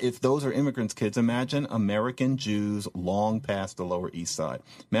 Or if those are immigrants' kids, imagine American Jews long past the Lower East Side.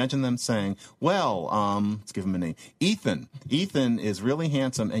 Imagine them saying, well, let's give him a name, Ethan. Ethan is really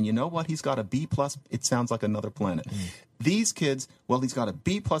handsome, and you know what? He's got a B+. It sounds like another planet. These kids, well, he's got a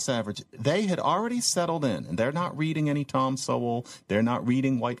B+ average. They had already settled in, and they're not reading any Tom Sowell. They're not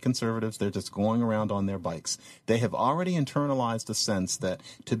reading white conservatives. They're just going around on their bikes. They have already internalized the sense that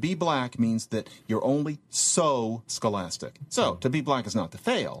to be black means that you're only so scholastic. So to be black is not to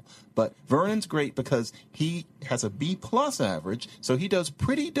fail, but Vernon's great because he has a B+ average, so he does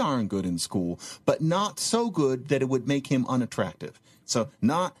pretty darn good in school, but not so good that it would make him unattractive. So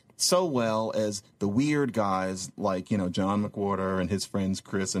not so well as the weird guys like, John McWhorter and his friends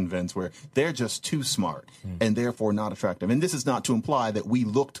Chris and Vince, where they're just too smart and therefore not attractive. And this is not to imply that we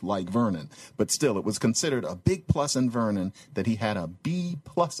looked like Vernon, but still it was considered a big plus in Vernon that he had a B+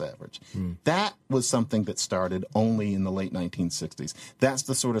 average. That was something that started only in the late 1960s. That's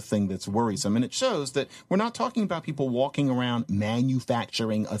the sort of thing that's worrisome. And it shows that we're not talking about people walking around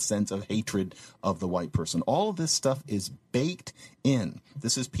manufacturing a sense of hatred of the white person. All of this stuff is baked in.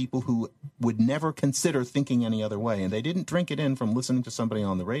 This is people who would never consider thinking any other way, and they didn't drink it in from listening to somebody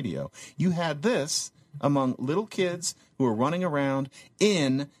on the radio. You had this among little kids who were running around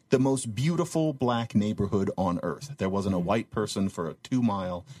in the most beautiful black neighborhood on earth. There wasn't a white person for a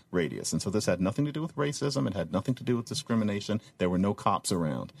 2-mile radius. And so this had nothing to do with racism. It had nothing to do with discrimination. There were no cops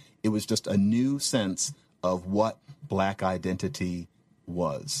around. It was just a new sense of what black identity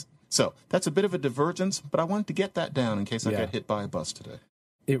was. So that's a bit of a divergence, but I wanted to get that down in case I got hit by a bus today.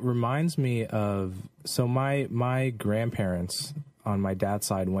 It reminds me of, so my grandparents on my dad's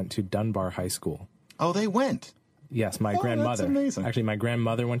side went to Dunbar High School. Oh, they went? Yes, my grandmother. That's amazing. Actually, my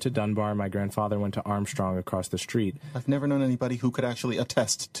grandmother went to Dunbar. My grandfather went to Armstrong across the street. I've never known anybody who could actually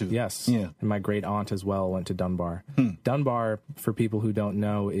attest to. Yes. Yeah. And my great aunt as well went to Dunbar. Dunbar, for people who don't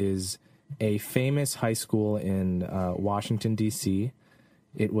know, is a famous high school in Washington, D.C.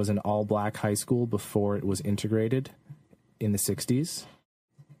 It was an all-black high school before it was integrated in the 60s.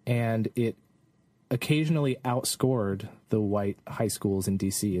 And it occasionally outscored the white high schools in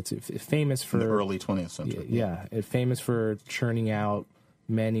D.C. It's famous for... in the early 20th century. Yeah, it's famous for churning out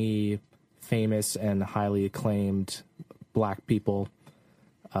many famous and highly acclaimed black people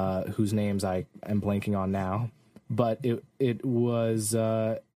whose names I am blanking on now. But it was...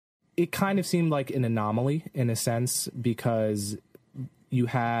 it kind of seemed like an anomaly in a sense because you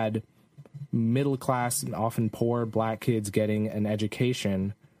had middle-class and often poor black kids getting an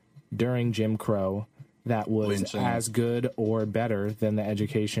education during Jim Crow that was lynching. As good or better than the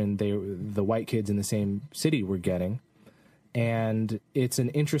education the white kids in the same city were getting. And it's an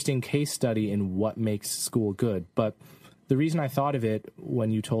interesting case study in what makes school good. But the reason I thought of it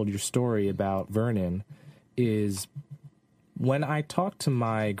when you told your story about Vernon is when I talked to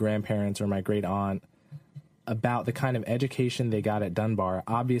my grandparents or my great aunt about the kind of education they got at Dunbar,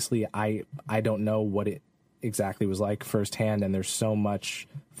 obviously I don't know what it exactly was like firsthand, and there's so much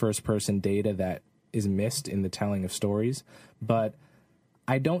first-person data that is missed in the telling of stories. But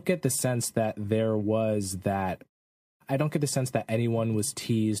I don't get the sense that I don't get the sense that anyone was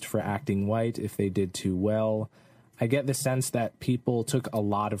teased for acting white if they did too well. I get the sense that people took a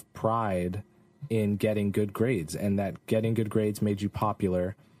lot of pride in getting good grades, and that getting good grades made you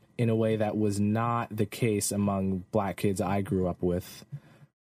popular in a way that was not the case among black kids I grew up with.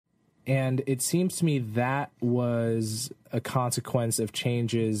 And it seems to me that was a consequence of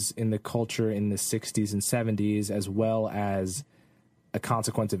changes in the culture in the 60s and 70s, as well as a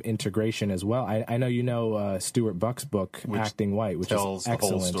consequence of integration as well. I know you know Stuart Buck's book, Acting White, which tells is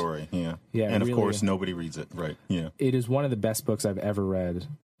excellent. the whole story. Yeah. And of really, course, nobody reads it. Right. Yeah. It is one of the best books I've ever read.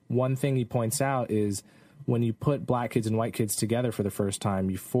 One thing he points out is when you put black kids and white kids together for the first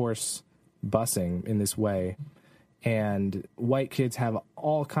time, you force busing in this way. And white kids have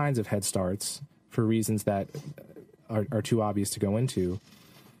all kinds of head starts for reasons that are too obvious to go into.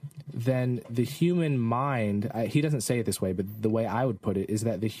 Then the human mind, he doesn't say it this way, but the way I would put it is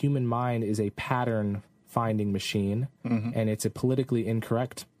that the human mind is a pattern-finding machine, and it's a politically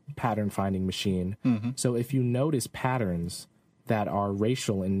incorrect pattern-finding machine. So if you notice patterns that are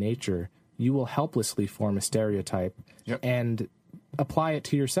racial in nature, you will helplessly form a stereotype and apply it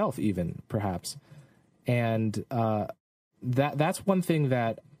to yourself even, perhaps. And that's one thing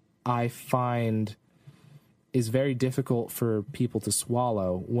that I find is very difficult for people to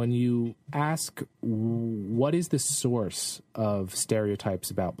swallow. When you ask what is the source of stereotypes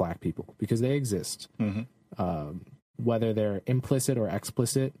about black people, because they exist, whether they're implicit or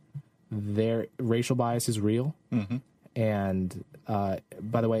explicit, their racial bias is real. And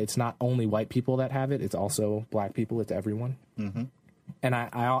by the way, it's not only white people that have it, it's also black people, it's everyone. And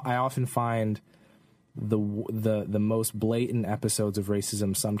I often find the most blatant episodes of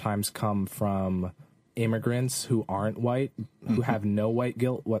racism sometimes come from immigrants who aren't white, who have no white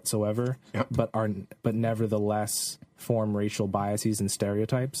guilt whatsoever, but nevertheless form racial biases and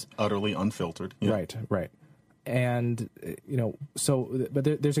stereotypes. Utterly unfiltered. Right. And, but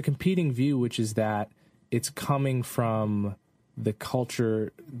there's a competing view, which is that it's coming from the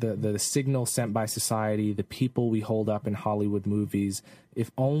culture, the signal sent by society, the people we hold up in Hollywood movies.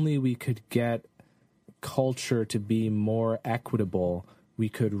 If only we could get culture to be more equitable, we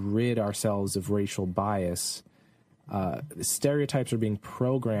could rid ourselves of racial bias. Stereotypes are being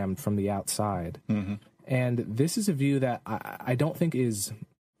programmed from the outside. Mm-hmm. And this is a view that I don't think is...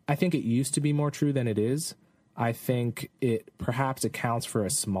 I think it used to be more true than it is. I think it perhaps accounts for a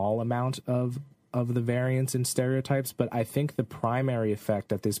small amount of the variance in stereotypes, but I think the primary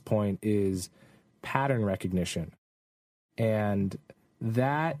effect at this point is pattern recognition. And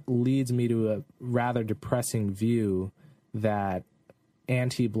that leads me to a rather depressing view that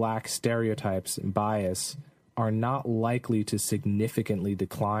anti-black stereotypes and bias are not likely to significantly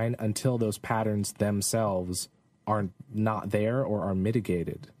decline until those patterns themselves are not there or are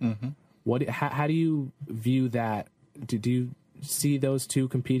mitigated. Mm-hmm. How do you view that? Do you see those two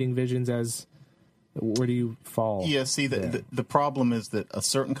competing visions as... Where do you fall? Yeah, see, the problem is that a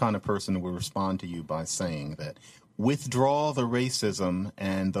certain kind of person will respond to you by saying that withdraw the racism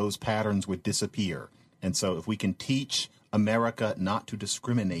and those patterns would disappear. And so if we can teach America not to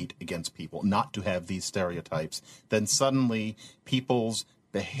discriminate against people, not to have these stereotypes, then suddenly people's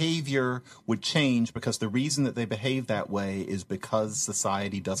behavior would change, because the reason that they behave that way is because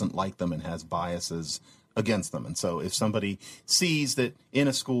society doesn't like them and has biases against them. And so if somebody sees that in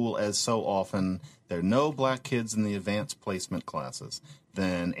a school, as so often, there are no black kids in the advanced placement classes,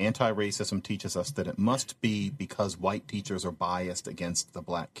 then anti-racism teaches us that it must be because white teachers are biased against the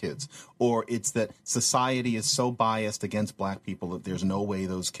black kids. Or it's that society is so biased against black people that there's no way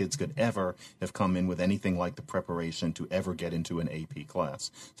those kids could ever have come in with anything like the preparation to ever get into an AP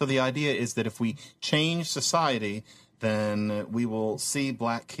class. So the idea is that if we change society, then we will see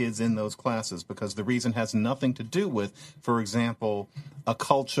black kids in those classes, because the reason has nothing to do with, for example, a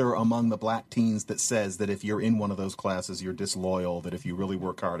culture among the black teens that says that if you're in one of those classes, you're disloyal, that if you really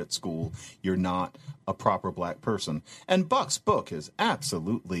work hard at school, you're not a proper black person. And Buck's book is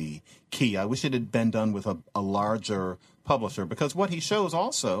absolutely key. I wish it had been done with a larger publisher, because what he shows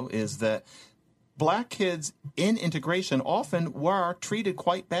also is that black kids in integration often were treated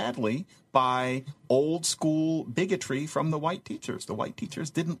quite badly by old school bigotry from the white teachers. The white teachers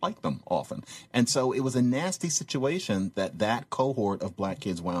didn't like them often. And so it was a nasty situation that cohort of black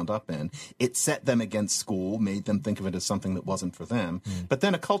kids wound up in. It set them against school, made them think of it as something that wasn't for them. But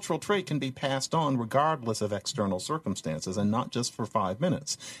then a cultural trait can be passed on regardless of external circumstances, and not just for 5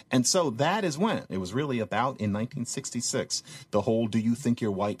 minutes. And so that is when it was really about, in 1966, the whole "do you think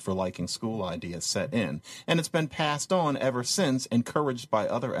you're white for liking school" idea set in. And it's been passed on ever since, encouraged by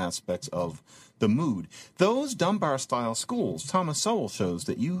other aspects of the mood. Those Dunbar-style schools, Thomas Sowell shows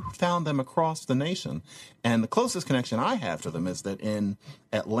that you found them across the nation. And the closest connection I have to them is that in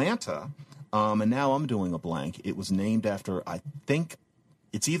Atlanta, and now I'm doing a blank, it was named after, I think,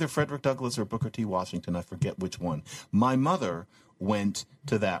 it's either Frederick Douglass or Booker T. Washington. I forget which one. My mother went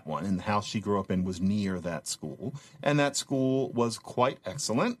to that one, and the house she grew up in was near that school. And that school was quite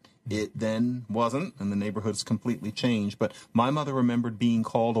excellent. It then wasn't, and the neighborhood's completely changed. But my mother remembered being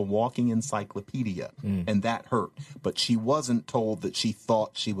called a walking encyclopedia, and that hurt. But she wasn't told that she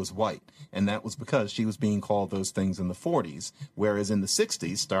thought she was white, and that was because she was being called those things in the 40s, whereas in the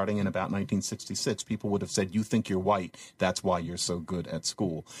 60s, starting in about 1966, people would have said, "You think you're white, that's why you're so good at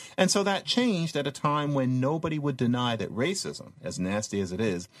school." And so that changed at a time when nobody would deny that racism, as nasty as it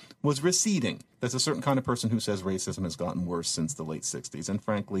is, was receding. There's a certain kind of person who says racism has gotten worse since the late 60s, and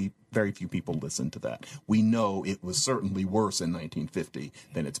frankly, very few people listen to that. We know it was certainly worse in 1950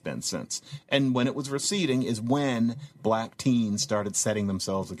 than it's been since. And when it was receding is when black teens started setting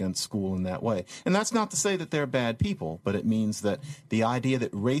themselves against school in that way. And that's not to say that they're bad people, but it means that the idea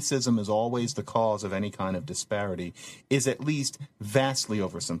that racism is always the cause of any kind of disparity is at least vastly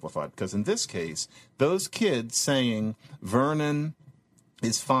oversimplified. Because in this case, those kids saying Vernon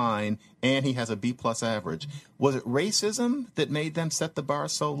is fine and he has a B+ average. Was it racism that made them set the bar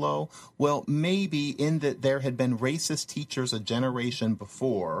so low? Well, maybe, in that there had been racist teachers a generation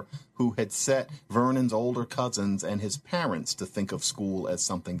before who had set Vernon's older cousins and his parents to think of school as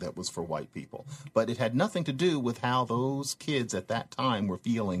something that was for white people. But it had nothing to do with how those kids at that time were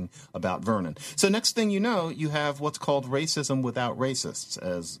feeling about Vernon. So next thing you know, you have what's called racism without racists,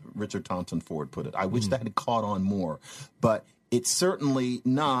 as Richard Thompson Ford put it. I wish that had caught on more. But it's certainly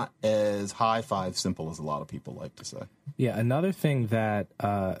not as high-five simple as a lot of people like to say. Yeah, another thing that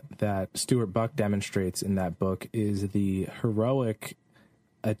that Stuart Buck demonstrates in that book is the heroic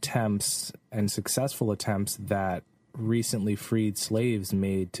attempts and successful attempts that recently freed slaves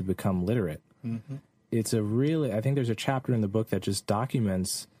made to become literate. Mm-hmm. It's a really, I think there's a chapter in the book that just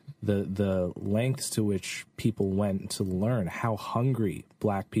documents the lengths to which people went to learn, how hungry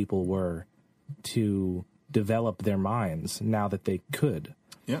black people were to develop their minds now that they could.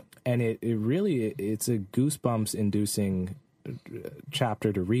 Yeah. And it's a goosebumps inducing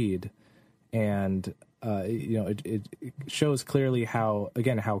chapter to read. And it shows clearly how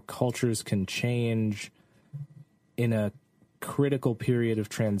cultures can change in a critical period of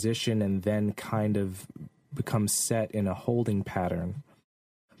transition and then kind of become set in a holding pattern.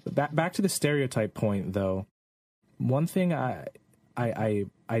 But back to the stereotype point, though, one thing I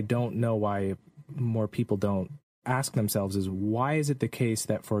don't know why more people don't ask themselves is, why is it the case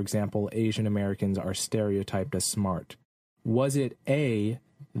that, for example, Asian Americans are stereotyped as smart? Was it A,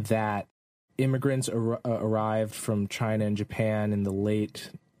 that immigrants arrived from China and Japan in the late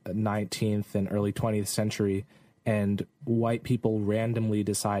 19th and early 20th century, and white people randomly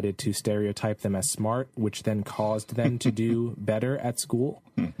decided to stereotype them as smart, which then caused them to do better at school?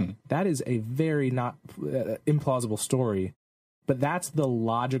 That is a very not implausible story, but that's the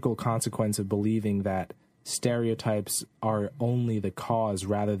logical consequence of believing that stereotypes are only the cause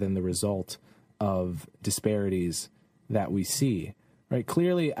rather than the result of disparities that we see. Right?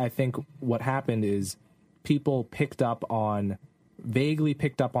 Clearly, I think what happened is people vaguely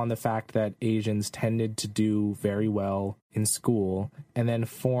picked up on the fact that Asians tended to do very well in school, and then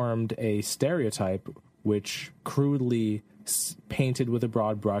formed a stereotype which crudely painted with a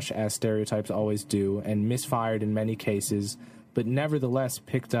broad brush, as stereotypes always do, and misfired in many cases, but nevertheless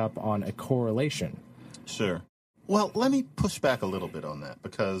picked up on a correlation. Sure. Well, let me push back a little bit on that,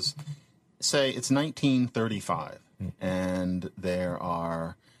 because, say, it's 1935, and there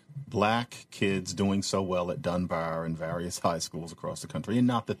are black kids doing so well at Dunbar and various high schools across the country, and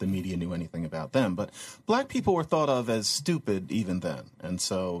not that the media knew anything about them, but black people were thought of as stupid even then. And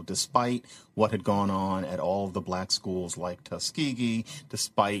so despite what had gone on at all of the black schools like Tuskegee,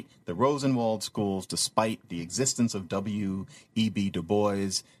 despite the Rosenwald schools, despite the existence of W.E.B. Du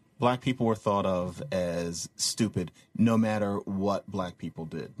Bois, black people were thought of as stupid no matter what black people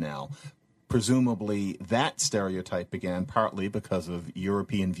did. Now, presumably that stereotype began partly because of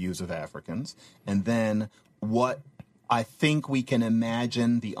European views of Africans, and then what I think we can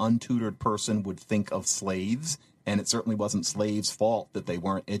imagine the untutored person would think of slaves, and it certainly wasn't slaves' fault that they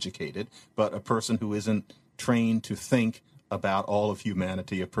weren't educated, but a person who isn't trained to think about all of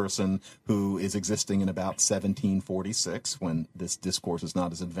humanity, a person who is existing in about 1746, when this discourse is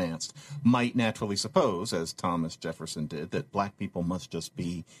not as advanced, might naturally suppose, as Thomas Jefferson did, that black people must just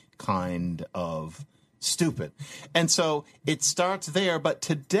be kind of stupid. And so it starts there. But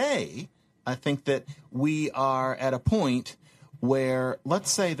today, I think that we are at a point where,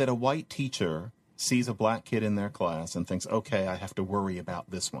 let's say that a white teacher sees a black kid in their class and thinks, okay, I have to worry about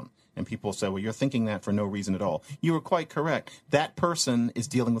this one. And people say, well, you're thinking that for no reason at all. You are quite correct. That person is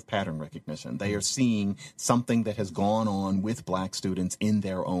dealing with pattern recognition. They are seeing something that has gone on with black students in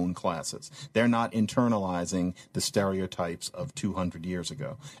their own classes. They're not internalizing the stereotypes of 200 years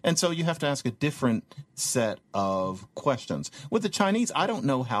ago. And so you have to ask a different set of questions. With the Chinese, I don't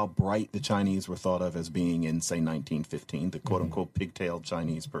know how bright the Chinese were thought of as being in, say, 1915, the quote-unquote pigtailed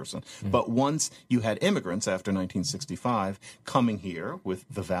Chinese person. But once you had immigrants after 1965 coming here with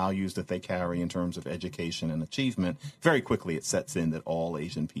the values that they carry in terms of education and achievement, very quickly it sets in that all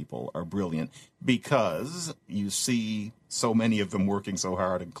Asian people are brilliant, because you see so many of them working so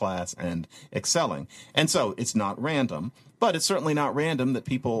hard in class and excelling. And so it's not random, but it's certainly not random that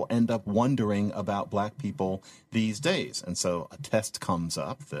people end up wondering about black people these days. And so a test comes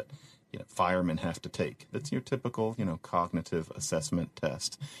up that firemen have to take. That's your typical, cognitive assessment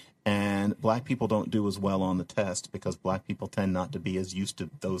test. And black people don't do as well on the test because black people tend not to be as used to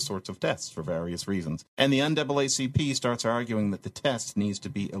those sorts of tests for various reasons. And the NAACP starts arguing that the test needs to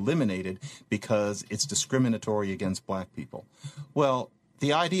be eliminated because it's discriminatory against black people. Well,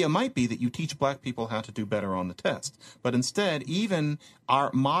 the idea might be that you teach black people how to do better on the test. But instead, even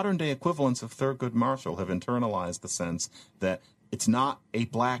our modern-day equivalents of Thurgood Marshall have internalized the sense that it's not a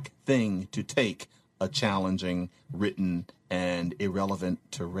black thing to take a challenging, written, and irrelevant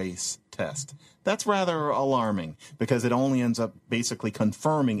to race test. That's rather alarming, because it only ends up basically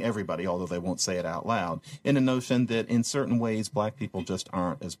confirming everybody, although they won't say it out loud, in a notion that in certain ways black people just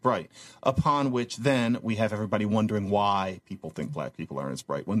aren't as bright. Upon which then we have everybody wondering why people think black people aren't as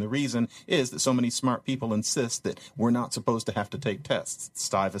bright, when the reason is that so many smart people insist that we're not supposed to have to take tests.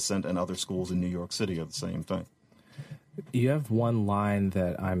 Stuyvesant and other schools in New York City are the same thing. You have one line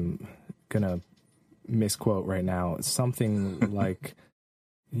that I'm going to misquote right now. Something like,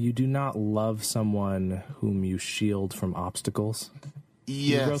 you do not love someone whom you shield from obstacles.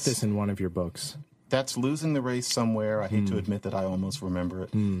 Yes. You wrote this in one of your books. That's Losing the Race Somewhere. I hate to admit that I almost remember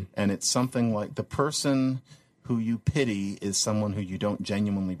it. And it's something like, the person who you pity is someone who you don't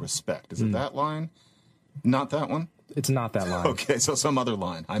genuinely respect. Is it that line? Not that one? It's not that line. Okay, so some other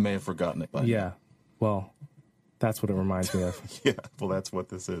line. I may have forgotten it by now. Well, that's what it reminds me of. Yeah, well, that's what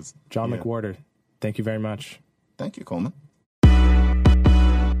this is. John McWhorter. Thank you very much. Thank you, Coleman.